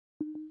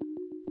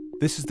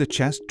This is the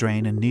chest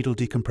drain and needle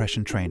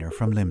decompression trainer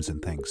from Limbs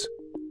Things.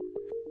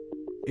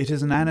 It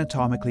is an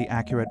anatomically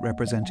accurate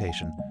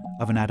representation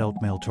of an adult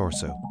male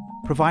torso,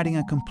 providing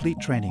a complete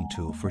training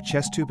tool for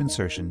chest tube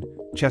insertion,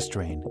 chest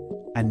drain,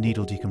 and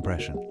needle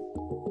decompression.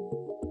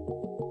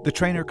 The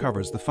trainer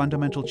covers the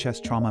fundamental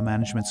chest trauma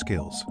management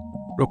skills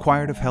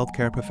required of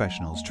healthcare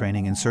professionals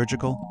training in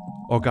surgical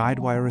or guide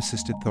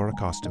wire-assisted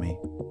thoracostomy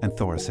and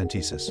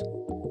thoracentesis.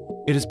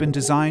 It has been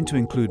designed to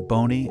include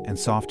bony and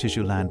soft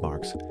tissue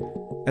landmarks,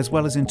 as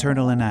well as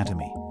internal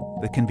anatomy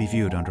that can be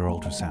viewed under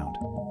ultrasound.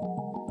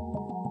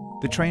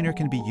 The trainer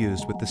can be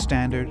used with the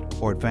standard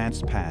or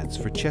advanced pads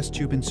for chest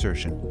tube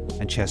insertion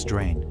and chest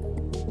drain.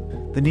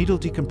 The needle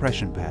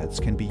decompression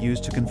pads can be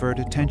used to convert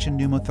a tension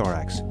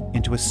pneumothorax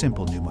into a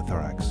simple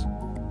pneumothorax.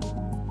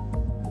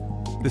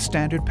 The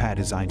standard pad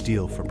is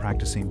ideal for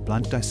practicing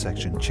blunt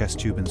dissection chest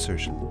tube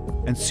insertion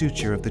and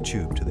suture of the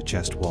tube to the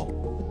chest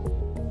wall.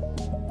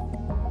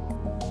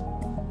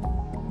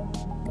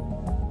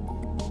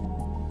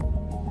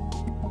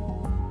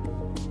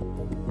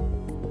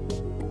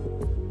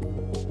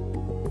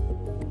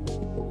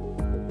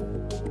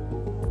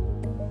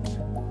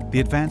 The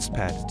advanced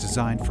pad is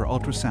designed for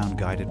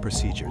ultrasound-guided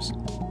procedures,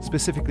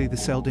 specifically the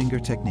Seldinger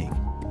technique,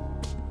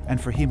 and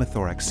for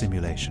hemothorax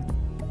simulation.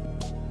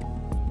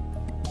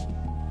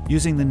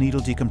 Using the needle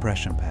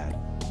decompression pad,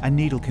 a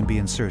needle can be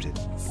inserted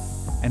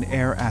and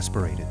air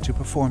aspirated to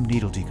perform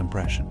needle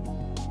decompression.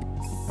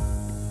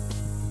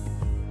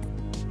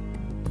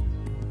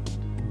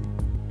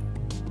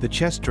 The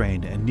chest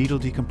drain and needle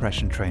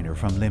decompression trainer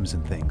from Limbs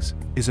Things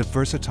is a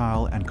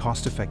versatile and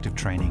cost-effective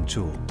training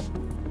tool,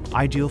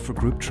 ideal for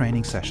group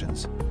training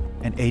sessions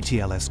and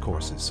ATLS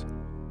courses.